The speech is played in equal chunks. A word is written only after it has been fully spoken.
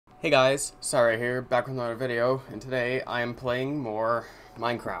Hey guys, Sarah here, back with another video, and today I am playing more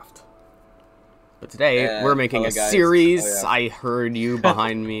Minecraft. But today, we're making a guys. series. Oh, yeah. I heard you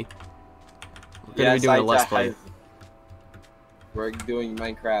behind me. We're gonna Yes, be doing a Let's Play. We're doing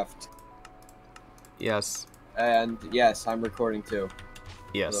Minecraft. Yes. And yes, I'm recording too.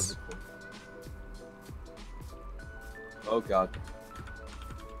 Yes. Oh god.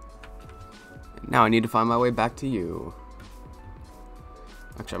 Now I need to find my way back to you.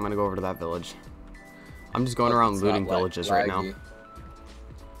 Actually, I'm gonna go over to that village. I'm just going around looting villages right now.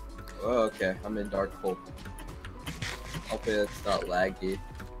 Oh, okay. I'm in dark hole. Hopefully it's not laggy.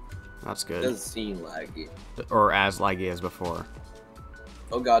 That's It good. doesn't seem laggy. Or as laggy as before.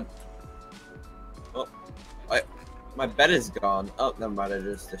 Oh god. Oh, my bed is gone. Oh, never mind. I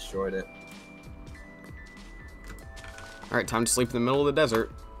just destroyed it. Alright, time to sleep in the middle of the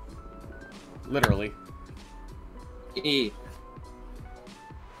desert. Literally. E.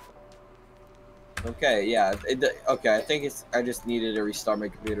 Okay, yeah. Okay, I think it's. I just needed to restart my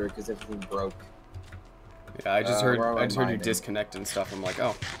computer because everything broke. Yeah, I just heard you mining? disconnect and stuff. I'm like,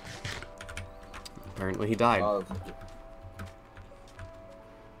 oh. Apparently he died. Oh.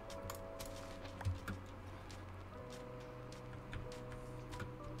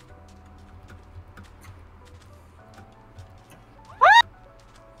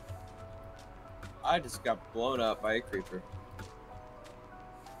 I just got blown up by a creeper.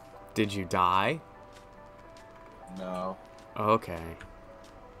 Did you die? No. Okay.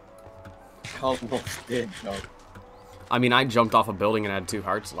 Almost did, though. I mean, I jumped off a building and had 2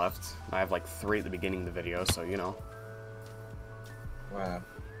 hearts left. I have like 3 at the beginning of the video, so you know. Wow.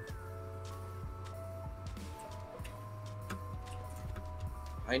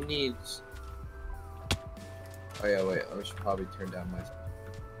 I need... Oh yeah, wait, I should probably turn down my...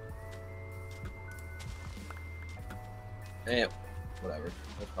 Eh, whatever.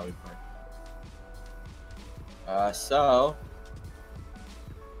 That's probably fine. So...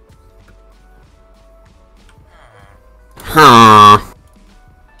 Huh.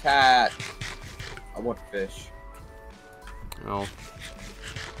 Cat! I want fish. Oh.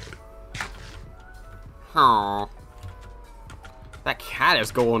 Huh. That cat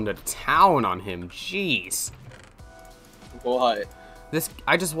is going to town on him. Jeez. What?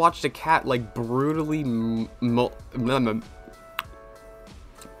 I just watched a cat like brutally None.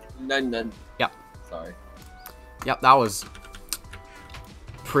 Yep. Sorry. Yep, that was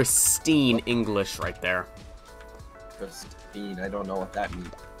pristine English right there. Pristine. I don't know what that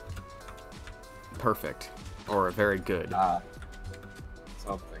means. Perfect. Or very good.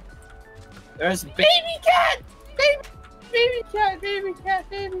 Something. There's baby cat! Baby cat, baby cat,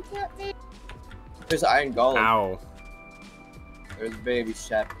 baby cat, baby. There's iron golem. Ow. There's baby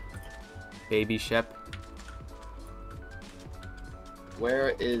Shep. Baby Shep.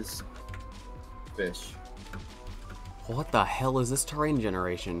 Where is fish? What the hell is this terrain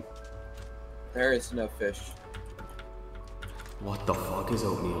generation? There is no fish. What the fuck is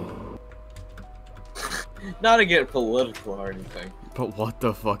oatmeal? Not to get political or anything. But what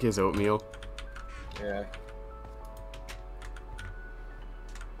the fuck is oatmeal? Yeah.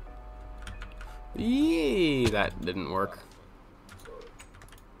 Yee, that didn't work.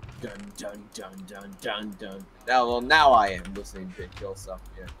 Dun dun dun dun dun dun. Now I am listening to kill stuff.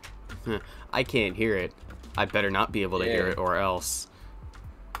 Yeah. I can't hear it. I better not be able to hear it, or else.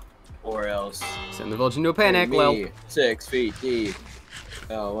 Or else. Send the village into a panic, Me, Lil. 6 feet deep.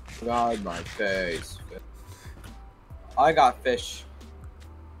 Oh my god, my face. I got fish.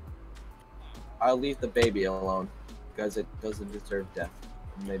 I'll leave the baby alone because it doesn't deserve death.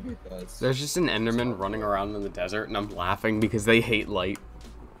 Maybe it does. There's just an Enderman running around in the desert, and I'm laughing because they hate light.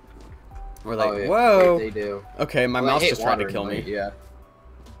 We're like, Oh, yeah. whoa. They do. Okay, my Well, mouse I hate just tried to water kill and light, me. Yeah.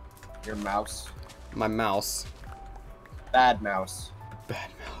 Your mouse. My mouse. Bad mouse. Bad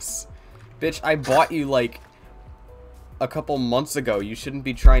mouse. Bitch, I bought you like a couple months ago. You shouldn't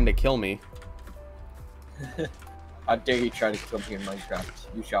be trying to kill me. How dare you try to kill me in Minecraft?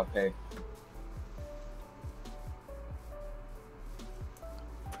 You shall pay.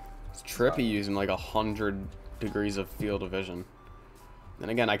 It's trippy using like 100 degrees of field of vision. Then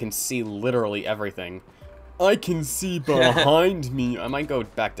again, I can see literally everything. I can see behind me. I might go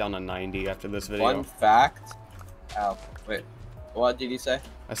back down to 90 after this video. Fun fact. Ow. Wait. What did you say?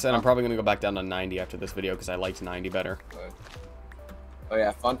 I said I'm probably going to go back down to 90 after this video because I liked 90 better. Oh yeah,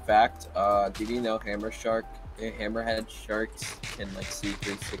 fun fact. Did you know hammerhead sharks can like see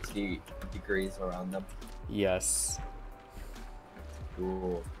 360 degrees around them? Yes.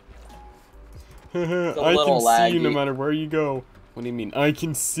 Cool. I can laggy. see you no matter where you go. What do you mean? I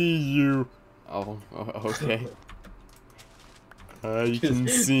can see you. Oh, okay. I can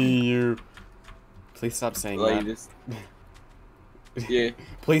see you. Please stop saying Like, that. Yeah.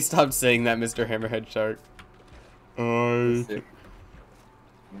 Please stop saying that, Mr. Hammerhead Shark.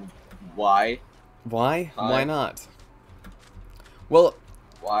 Why? Why? Hi. Why not? Well,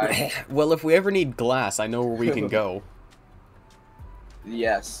 Why? well, if we ever need glass, I know where we can go.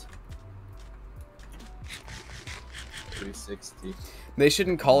 Yes. 360. They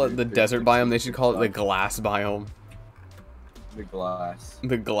shouldn't call it the desert biome. They should call it the glass biome. The glass.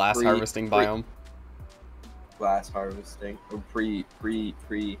 The glass harvesting biome. Glass harvesting. Or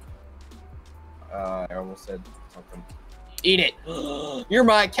I almost said something. Eat it! You're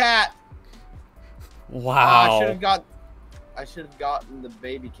my cat! Wow. I should have gotten the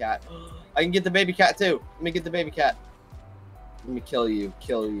baby cat. I can get the baby cat too. Let me get the baby cat. Let me kill you.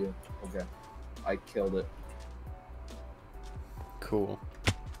 Kill you. Okay. I killed it. Cool.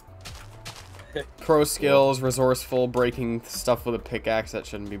 Pro skills, resourceful, breaking stuff with a pickaxe that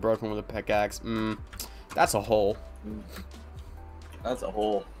shouldn't be broken with a pickaxe. That's a hole. That's a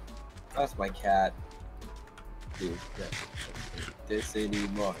hole. That's my cat. Dude, this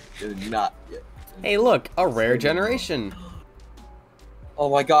anymore. Do not yet. Hey, look, a rare generation. Oh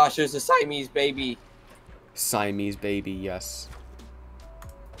my gosh, there's a Siamese baby. Siamese baby, yes.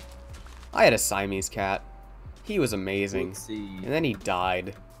 I had a Siamese cat. He was amazing. Let's see. And then he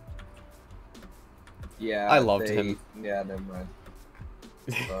died. Yeah. I loved him. Yeah, never mind.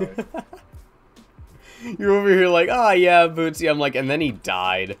 Sorry. You're over here like, oh yeah, Bootsy. I'm like, and then he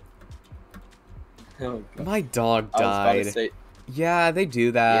died. Oh, God. My dog died. I was about to say, yeah, they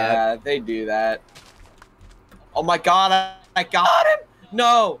do that. yeah, they do that. Oh my God, I got him!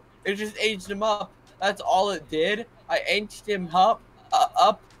 No, it just aged him up. That's all it did. I aged him up.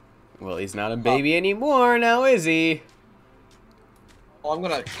 Well, he's not a baby anymore now, is he? Oh, I'm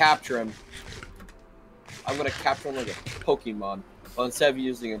gonna capture him. I'm gonna capture him like a Pokemon. Well, instead of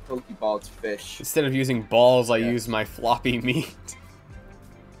using a Pokeball, it's fish. Instead of using balls, I use my floppy meat.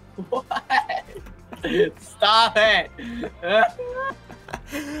 What? Stop it!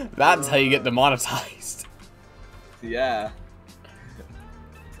 That's how you get demonetized. Yeah.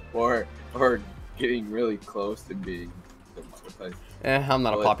 Or getting really close to being demonetized. I'm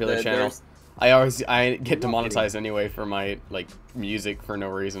not a popular channel. I get demonetized anyway for my music for no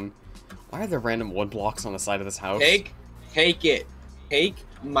reason. Why are there random wood blocks on the side of this house? Take it. Take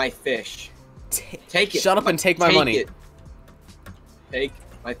my fish. Take it. Shut up and take my money. It. Take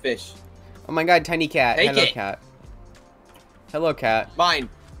my fish. Oh my God, tiny cat. Take Hello, it. cat. Hello, cat. Mine.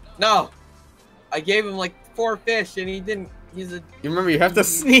 No. I gave him like 4 fish and he didn't. He's a. You remember you have to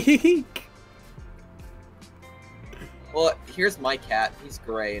sneak. Well, here's my cat. He's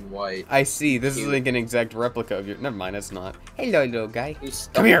gray and white. I see. This is like an exact replica of your. Never mind, it's not. Hello, little guy.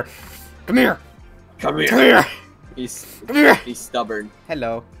 Come here. Come here. Come here. Come here. Come here. He's stubborn.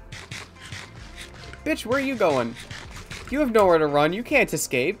 Hello. Bitch, where are you going? You have nowhere to run. You can't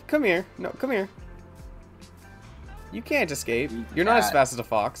escape. Come here. No, come here. You can't escape. You're not as fast as a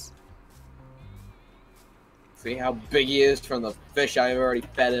fox. See how big he is from the fish I've already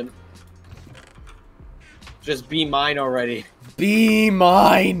fed him? Just be mine already. Be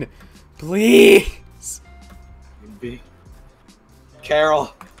mine. Please. Be.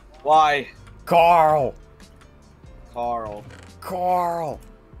 Carol. Why? Carl. Carl. Carl.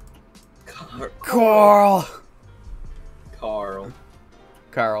 Carl. Carl. Carl.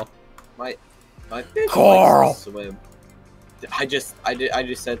 Carl. My fish Carl. likes to swim. I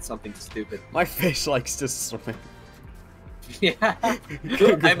just said something stupid. My fish likes to swim. Yeah.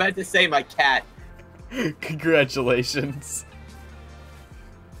 I meant to say my cat. Congratulations.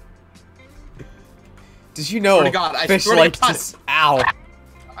 Did you know fish swear like to God. to... Ow.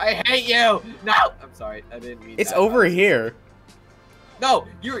 I hate you. No. I'm sorry. I didn't mean It's that. over here. No,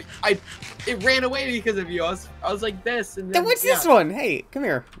 it ran away because of you. I was like this and then What's this one? Hey, come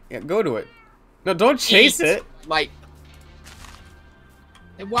here. Yeah, go to it. No, don't chase it. My.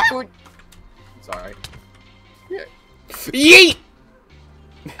 And why would? I'm sorry. Yeah. Yeet!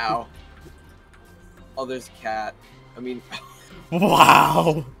 Ow. Oh, there's a cat. I mean.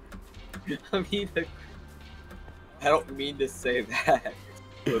 Wow. I mean. I don't mean to say that.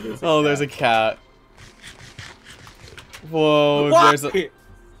 Oh, there's a cat. Whoa, What? there's a...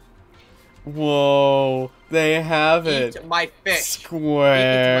 Whoa, they have it. Eat my fish.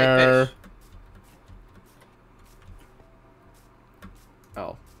 Square. Eat my fish.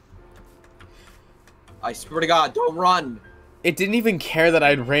 Oh. I swear to God, don't run. It didn't even care that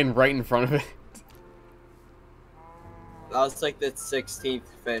I ran right in front of it. That was like the 16th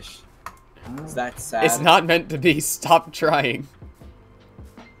fish. Is that sad? It's not meant to be. Stop trying.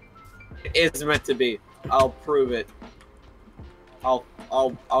 It is meant to be. I'll prove it. I'll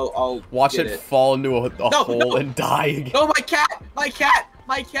watch get it fall into a hole and die again. No,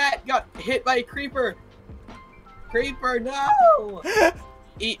 my cat got hit by a creeper. Creeper, no!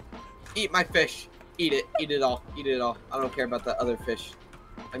 Eat my fish. Eat it all. I don't care about the other fish.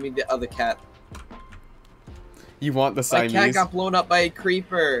 I mean the other cat. You want the Siamese? My cat got blown up by a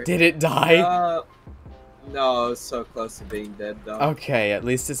creeper. Did it die? No, it was so close to being dead though. Okay, at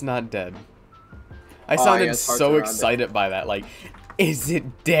least it's not dead. I sounded so excited by that. Like, is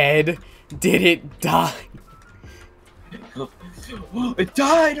it dead? Did it die? It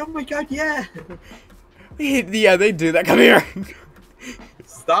died! Oh my god, yeah! Yeah, they do that. Come here!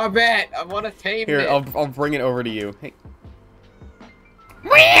 Stop it! I want to tame it. Here, I'll bring it over to you. Hey.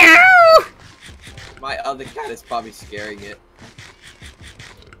 Meow! My other cat is probably scaring it.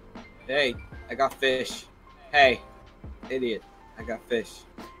 Hey, I got fish. Hey, idiot, I got fish.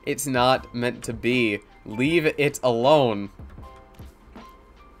 It's not meant to be. Leave it alone.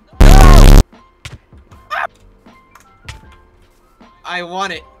 No! I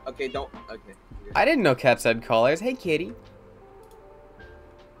want it. Okay, don't. Okay. I didn't know cats had collars. Hey, kitty.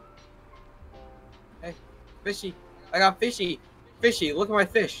 Hey, fishy. I got fishy. Fishy, look at my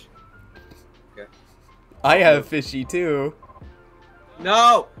fish. Okay. I have fishy too.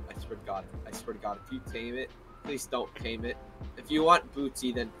 No! I swear to God, if you tame it, please don't tame it. If you want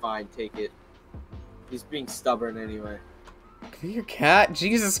Bootsy, then fine, take it. He's being stubborn anyway. Come here, cat.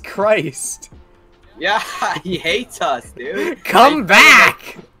 Jesus Christ. Yeah, he hates us, dude. Come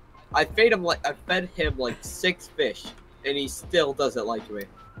back! I fed him like 6 fish, and he still doesn't like me.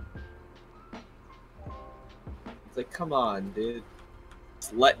 It's like, come on, dude.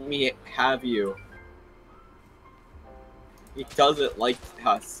 Just let me have you. He doesn't like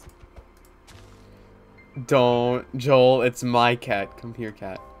us. Don't, Joel. It's my cat. Come here,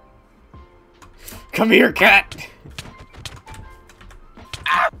 cat. Come here, cat.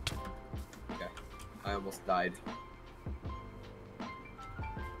 Ah! Okay, I almost died.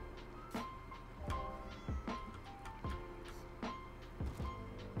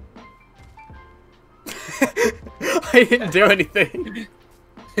 I didn't do anything.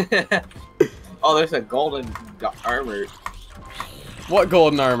 Oh, there's a golden armor. What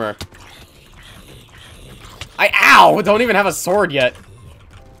golden armor? Ow! Don't even have a sword yet.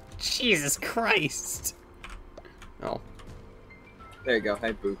 Jesus Christ. Oh. There you go.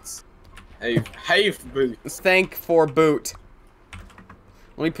 Hey, Boots. Hey, Boots. Thank for boot.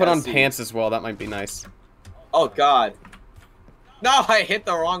 Let me put on see. pants as well. That might be nice. Oh, God. No, I hit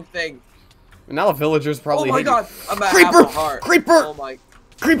the wrong thing. Now the villagers probably Oh my hate God, you. I'm at Creeper! half a heart. Creeper! Oh my.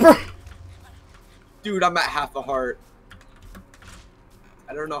 Creeper! Dude, I'm at half a heart.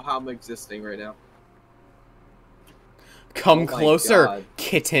 I don't know how I'm existing right now. Come Oh closer, God.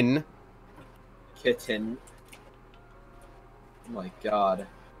 kitten. Kitten. Oh my God.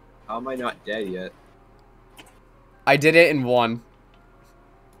 How am I not dead yet? I did it in 1.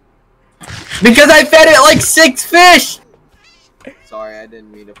 Because I fed it like 6 fish! Sorry, I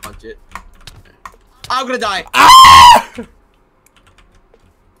didn't mean to punch it. I'm gonna die! Ah!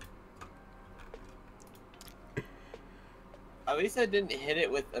 At least I didn't hit it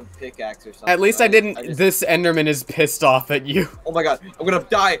with a pickaxe or something. At least I didn't. This Enderman is pissed off at you. Oh my God, I'm gonna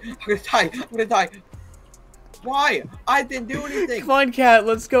die! I'm gonna die! Why? I didn't do anything! Come on, cat,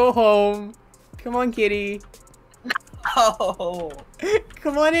 let's go home. Come on, kitty. Oh!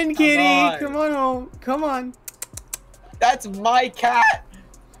 Come on in, kitty. on. Come on home. Come on. That's my cat!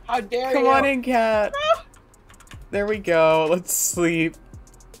 How dare you! Come on in, cat. There we go. Let's sleep.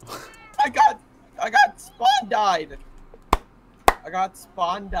 I got spawn died! I got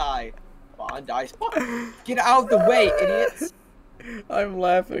spawn died. Spawn die, spawn. Get out of the way, idiots! I'm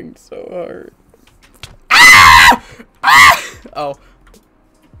laughing so hard. Ah! Ah! Oh.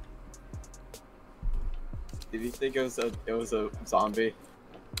 Did you think it was a zombie?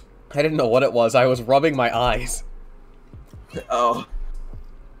 I didn't know what it was. I was rubbing my eyes. Oh.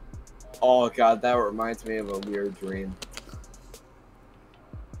 Oh God, that reminds me of a weird dream.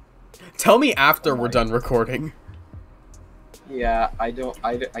 Tell me after Oh we're my- done recording. Yeah, I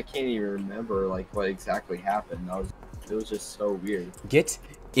can't even remember like what exactly happened. It was just so weird. Get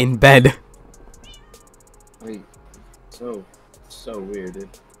in bed. Wait, so weird.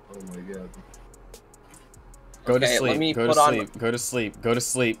 Oh my God. Go to Okay, let me sleep. Go put to on- sleep. Go to sleep. Go to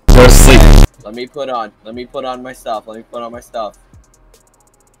sleep. Go to sleep. Let me put on my stuff.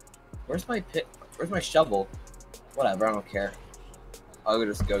 Where's my shovel? Whatever, I don't care. I'll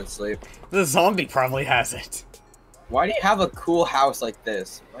just go to sleep. The zombie probably has it. Why do you have a cool house like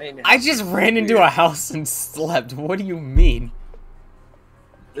this? I just ran into a house and slept. What do you mean?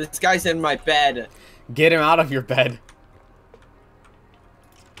 This guy's in my bed. Get him out of your bed.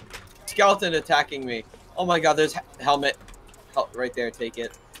 skeleton attacking me. Oh my god, there's helmet. Right there, take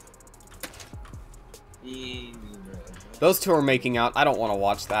it. Those two are making out. I don't want to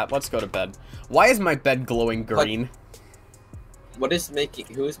watch that. Let's go to bed. Why is my bed glowing green? What is making?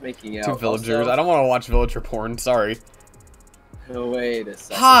 Who is making out? Two villagers. Also? I don't want to watch villager porn. Sorry. Oh, wait a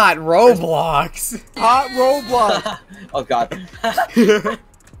second. Hot Roblox. Hot Roblox. Oh god. I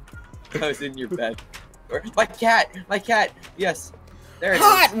was in your bed. My cat. My cat. Yes. There it is.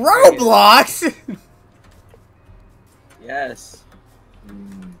 Hot Roblox. Yes.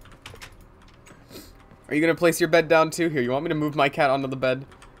 Are you gonna place your bed down too? Here, you want me to move my cat onto the bed?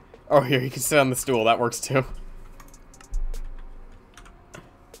 Oh, here, you can sit on the stool. That works too.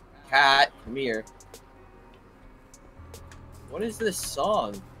 Cat, come here. What is this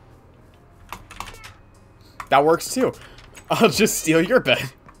song? That works too. I'll just steal your bed.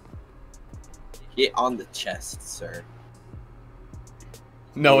 Get on the chest, sir.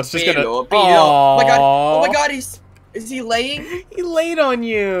 No, it's just gonna. Oh my god! Oh my god! Is he laying? He laid on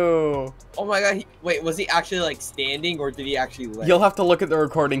you. Oh my god! Wait, was he actually like standing or did he actually lay? You'll have to look at the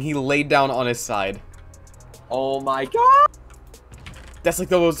recording. He laid down on his side. Oh my god! That's like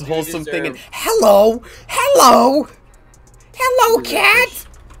the most wholesome thing. And hello, hello, hello, cat.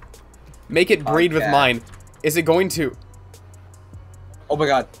 Make it breed with mine. Is it going to? Oh my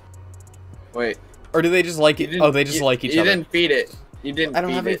god! Wait. Or do they just like it? Oh, they just like each other. You didn't feed it. You didn't. I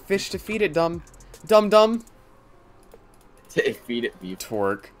don't have any fish to feed it, dumb. Dumb. Feed it beef.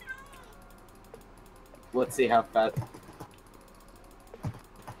 Twerk. Let's see how fast.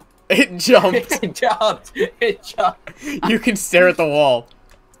 It jumped. It jumped. It jumped. You can stare at the wall.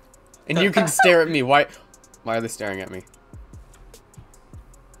 And you can stare at me. Why are they staring at me?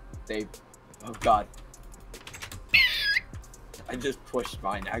 Oh god. I just pushed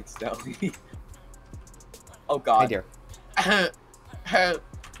mine accidentally. Oh god. Hey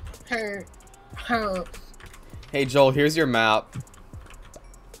dear. Hey Joel, here's your map.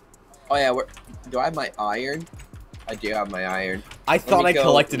 Oh yeah, do I have my iron? I do have my iron. I thought I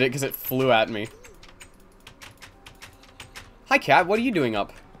collected it because it flew at me. Hi cat, what are you doing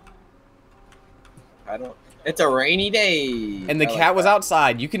up? I don't. It's a rainy day. And the cat was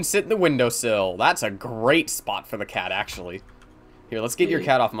outside. You can sit in the windowsill. That's a great spot for the cat, actually. Here, let's get your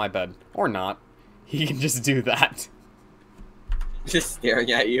cat off my bed. Or not. He can just do that. Just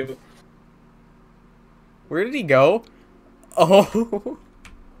staring at you. Where did he go? Oh.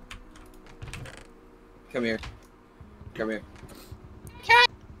 Come here. Come here. Cat!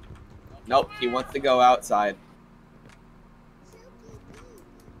 Nope, he wants to go outside.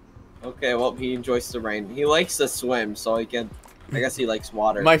 Okay, well, he enjoys the rain. He likes to swim, so I guess he likes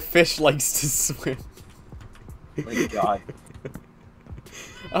water. My fish likes to swim. My god.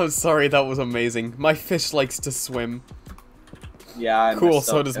 I'm sorry, that was amazing. My fish likes to swim. Yeah, cool,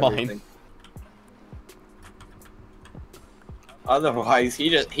 so does mine. Otherwise, he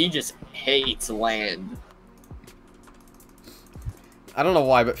just hates land. I don't know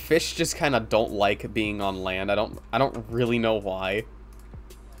why, but fish just kind of don't like being on land. I don't really know why.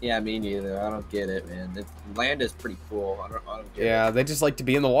 Yeah, me neither. I don't get it, man. Land is pretty cool. I don't get it. Yeah, they just like to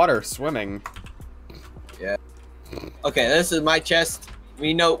be in the water, swimming. Yeah. Okay, this is my chest.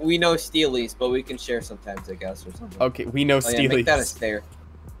 We know steelies, but we can share sometimes, I guess, or something. Okay, we know steelies. Yeah, make that a stair.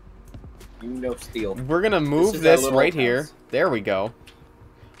 You know steel. We're gonna move this right here. There we go.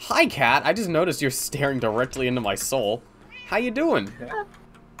 Hi, cat. I just noticed you're staring directly into my soul. How you doing?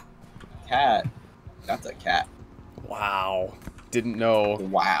 Cat. That's a cat. Wow. Didn't know.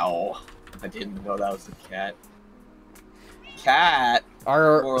 Wow. I didn't know that was a cat. Cat.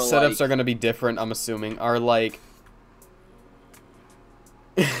 Our setups are gonna be different, I'm assuming. Our, like...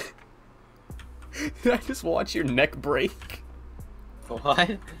 Did I just watch your neck break?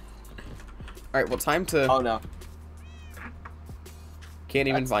 What? Alright, well, time to... Oh, no. Can't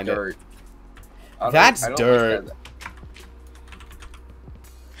even find dirt. it. That's dirt.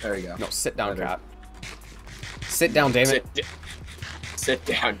 There we go. No, sit down, cat. Sit down, damn it. Sit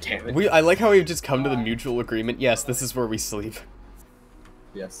down, damn it. I like how we've just come to the mutual agreement. Yes, this is where we sleep.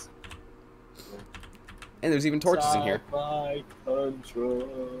 Yes. And there's even torches in here. I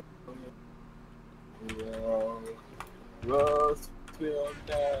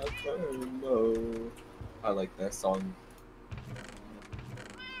like that song.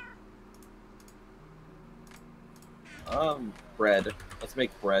 Bread. Let's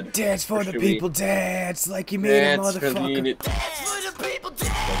make bread. Dance for the people, dance like you made a motherfucker. Dance for the people,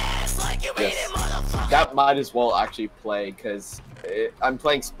 dance like you made a motherfucker. That might as well actually play, because I'm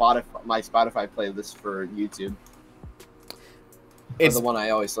playing my Spotify playlist for YouTube. It's the one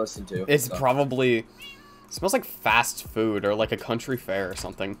I always listen to. It's probably... It smells like fast food or like a country fair or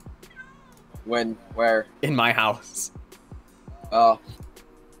something. When? Where? In my house. Oh.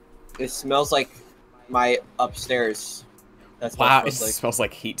 It smells like my upstairs. That's what Wow, it it smells smells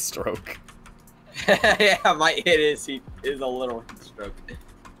like heat stroke. like. Yeah, it is a little heat stroke.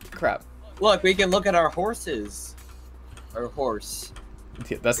 Crap. Look, we can look at our horses. Our horse.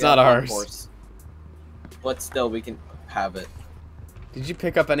 Yeah, that's We not have one ours. horse. But still, we can have it. Did you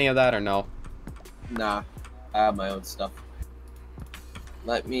pick up any of that or no? Nah, I have my own stuff.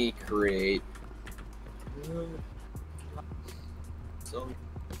 Let me create. So.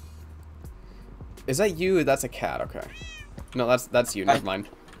 Is that you? That's a cat. Okay. No, that's you. Never mind.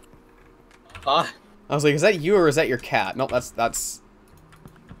 Huh? I was like, is that you or is that your cat? No, that's.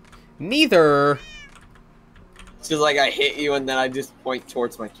 Neither. It's just like I hit you and then I just point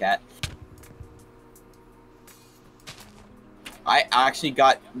towards my cat. I actually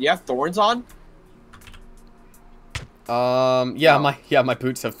got. You have thorns on? Yeah, No. my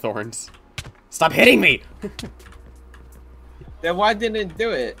boots have thorns. Stop hitting me! Then why didn't it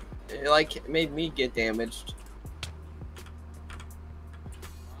do it? It like made me get damaged.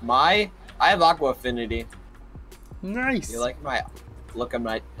 I have aqua affinity. Nice. You like my look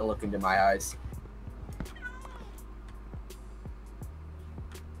into my eyes.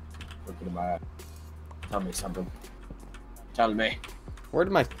 Look into my eyes. Tell me something. Tell me. Where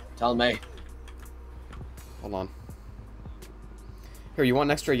did my... Tell me. Hold on. Here, you want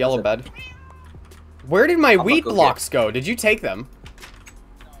an extra yellow bed? Where did my wheat blocks go? Did you take them?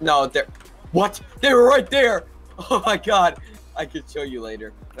 No, they're... What? They were right there! Oh my god. I could show you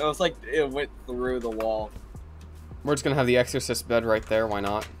later. It was like it went through the wall. We're just gonna have the exorcist bed right there. Why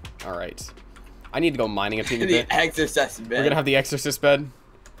not? Alright. I need to go mining a teeny bit. The exorcist bed. We're gonna have the exorcist bed.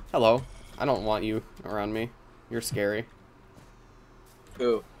 Hello. I don't want you around me. You're scary.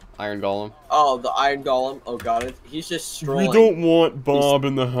 Who? Iron Golem. Oh, the Iron Golem. Oh god, he's just strolling. We don't want Bob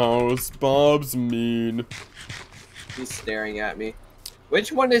in the house. Bob's mean. He's staring at me.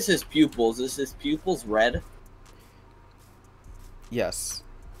 Which one is his pupils? Is his pupils red? Yes.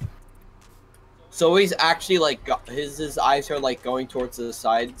 So he's actually like his eyes are like going towards the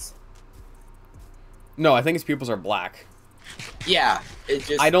sides. No, I think his pupils are black. Yeah, it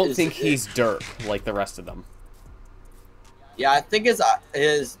just. I don't think he's derp like the rest of them. Yeah, I think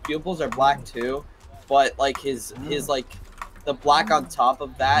his pupils are black too, but like his like the black on top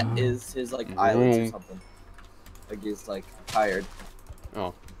of that is his like eyelids or something. Like he's like tired.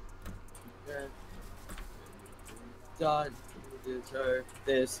 Oh. God, you deserve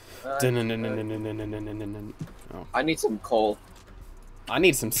this. Oh. I need some coal. I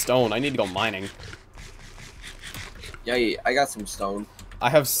need some stone. I need to go mining. Yeah, I got some stone. I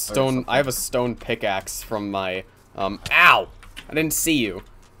have stone. I have a stone pickaxe from my. Ow! I didn't see you.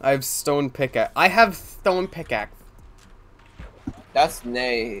 I have stone pickaxe. I have stone pickaxe. That's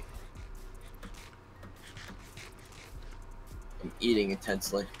nay. I'm eating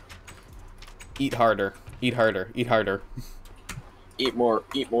intensely. Eat harder. Eat harder. Eat harder. Eat more.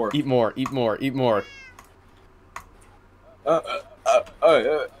 Eat more. Eat more. Eat more. Eat more. I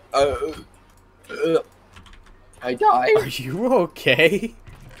died. Are you okay?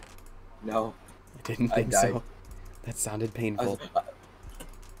 No. I didn't think so. That sounded painful.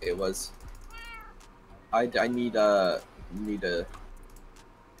 It was. I need a.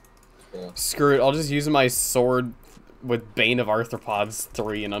 Screw it. I'll just use my sword with Bane of Arthropods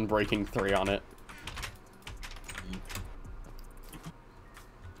 3 and Unbreaking 3 on it.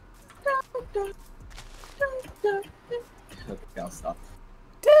 Okay, I'll stop.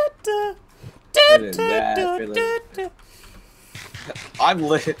 I'm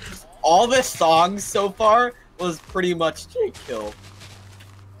lit. All the songs so far was pretty much Jake Kill.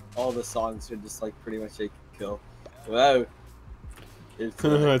 All the songs are just like pretty much Jake Kill. Wow.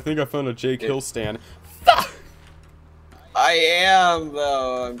 I think I found a Jake Hill stand. I am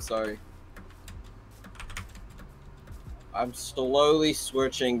though. I'm sorry. I'm slowly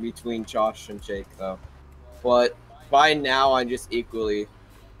switching between Josh and Jake though, but by now I'm just equally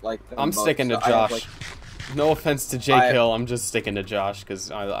like them I'm both. sticking to So I have, Josh. like, No offense to Jake Hill, I'm just sticking to Josh because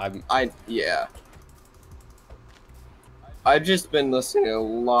yeah. I've just been listening to a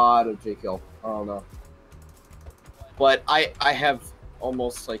lot of Jake Hill. I don't know, but I have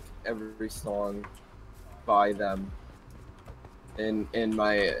almost like every song by them in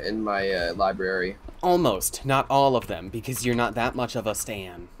my library. almost, not all of them, because you're not that much of a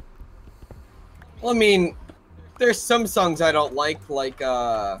stan. Well, I mean, there's some songs I don't like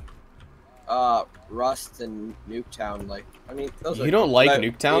Rust and Nuketown. Like, I mean, those You don't like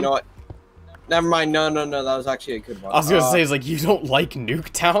Nuketown? You know what? Never mind. No, that was actually a good one. I was gonna say, it's like, you don't like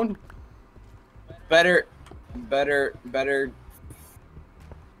Nuketown? Better.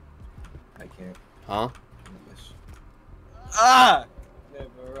 I can't. Huh? Ah!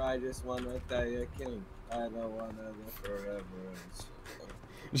 Never, I just wanna die a king. I don't wanna live forever.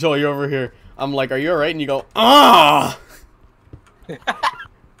 Joel, you're over here. I'm like, are you alright? And you go, ah!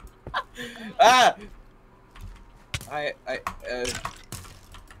 Ah!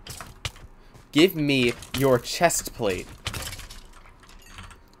 Give me your chest plate.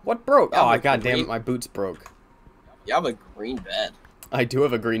 What broke? Oh, goddamn it, my boots broke. You have a green bed. I do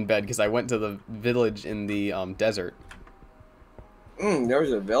have a green bed because I went to the village in the desert. There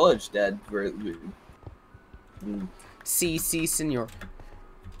was a village dead. Si, senor.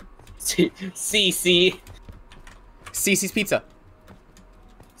 CC. Cece's Pizza.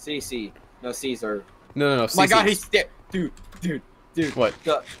 CC. No, Caesar. No. Oh my god, he's dude. What?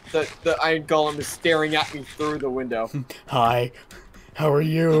 The Iron Golem is staring at me through the window. Hi. How are Oh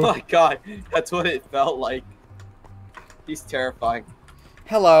you? my god, that's what it felt like. He's terrifying.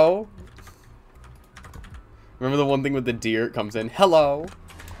 Hello. Remember the one thing with the deer? It comes in. Hello.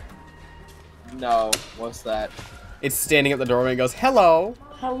 No, what's that? It's standing at the doorway and goes, hello.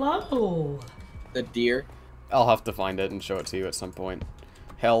 Hello. The deer? I'll have to find it and show it to you at some point.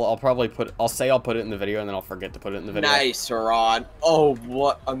 Hell, I'll probably I'll say I'll put it in the video and then I'll forget to put it in the video. Nice, Ron. Oh,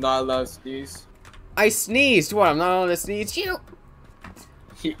 what? I'm not allowed to sneeze. I sneezed. What? I'm not allowed to sneeze. You.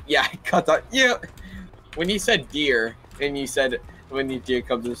 Yeah, I cut that. Yeah. When you said deer, and you said when the deer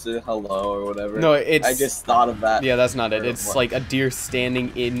comes and says hello or whatever. No, it's. I just thought of that. Yeah, that's not it. It's like a deer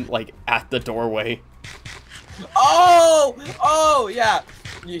standing in, like, at the doorway. Oh, yeah.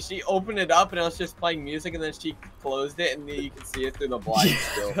 She opened it up and it was just playing music, and then she closed it, and you can see it through the blinds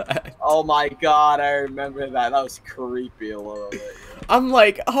still. Oh my god, I remember that. That was creepy a little bit. I'm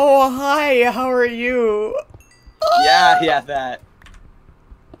like, oh hi, how are you? Yeah, that.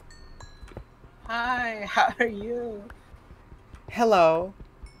 Hi, how are you? Hello.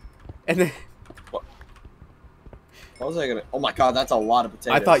 And then What was I gonna? Oh my god, that's a lot of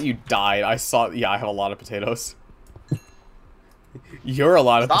potatoes. I thought you died. I saw. Yeah, I have a lot of potatoes. You're a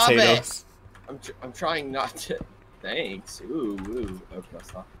lot of Stop potatoes. it. I'm trying not to. Thanks. Ooh. Okay,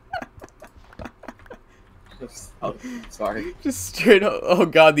 stop. Oh, sorry. Just straight up. Oh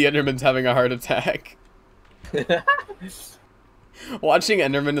god, the Enderman's having a heart attack. Watching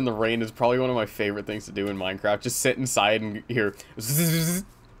Enderman in the rain is probably one of my favorite things to do in Minecraft. Just sit inside and hear. Zzz.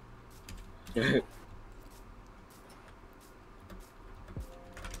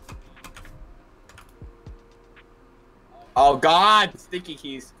 Oh god, sticky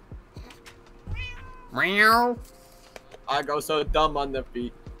keys. Meow. I go so dumb on the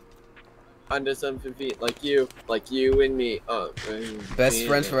feet. Under some feet, like you and me. Best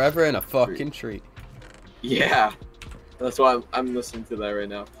friends forever and a fucking treat. Yeah, that's why I'm listening to that right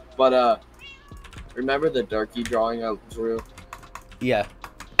now. But remember the darky drawing I drew? Yeah.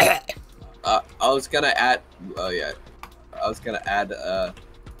 I was gonna add. Oh yeah, I was gonna add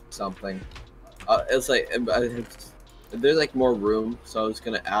something. It's like there's like more room, so I was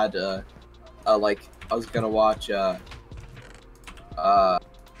gonna add like I was gonna watch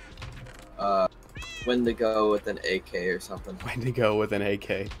Wendigo with an AK or something. Wendigo with an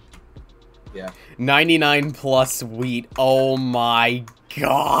AK. Yeah. 99 plus wheat. Oh my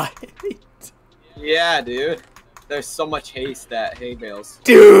god. Yeah, dude. There's so much haste at hay bales.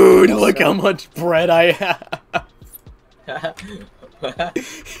 Dude, look how much bread I have.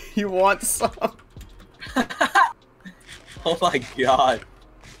 You want some? Oh my god.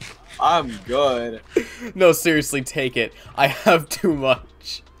 I'm good. No, seriously, take it. I have too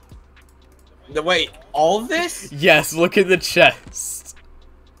much. Wait, all of this? Yes, look at the chest.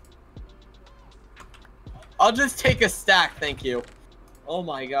 I'll just take a stack, thank you. Oh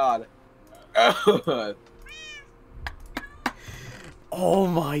my god. Oh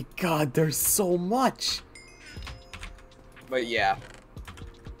my god, there's so much. But yeah.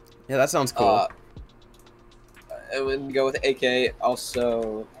 Yeah, that sounds cool. And when we go with AK,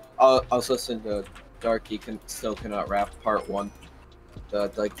 also, I'll also listen to Darky Still Cannot Rap Part 1.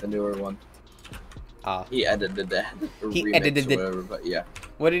 Like the newer one. He edited that. He edited it. Whatever, but yeah.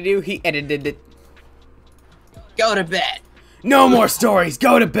 What did he do? He edited it. Go to bed. No more stories.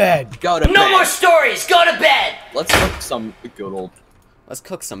 Go to bed. Go to bed. No more stories. Go to bed. Let's cook some good old. Let's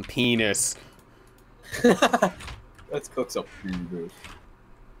cook some penis. Let's cook some penis.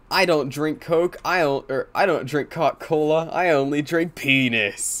 I don't drink Coke. I don't drink Coca-Cola. I only drink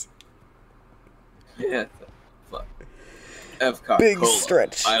penis. Yeah. Fuck. F Big Cola.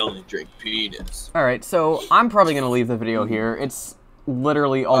 stretch. I only drink penis. All right, so I'm probably gonna leave the video here. It's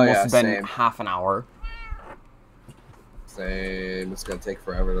literally almost been same. half an hour. Same. It's gonna take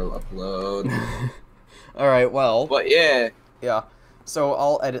forever to upload. All right, well. But yeah. Yeah. So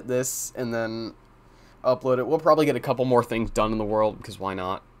I'll edit this and then upload it. We'll probably get a couple more things done in the world, because why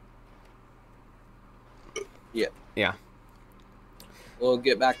not? Yeah. Yeah. We'll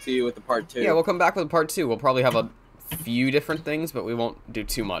get back to you with the part 2. Yeah, we'll come back with part 2. We'll probably have a few different things, but we won't do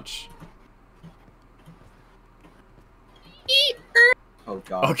too much. Oh,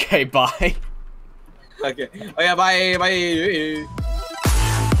 God. Okay, bye. Okay. Oh, yeah, bye. Bye.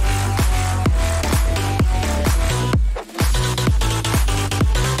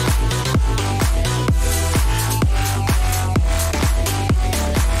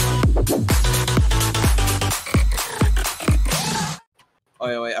 Oh,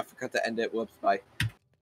 yeah, wait, I forgot to end it. Whoops, bye.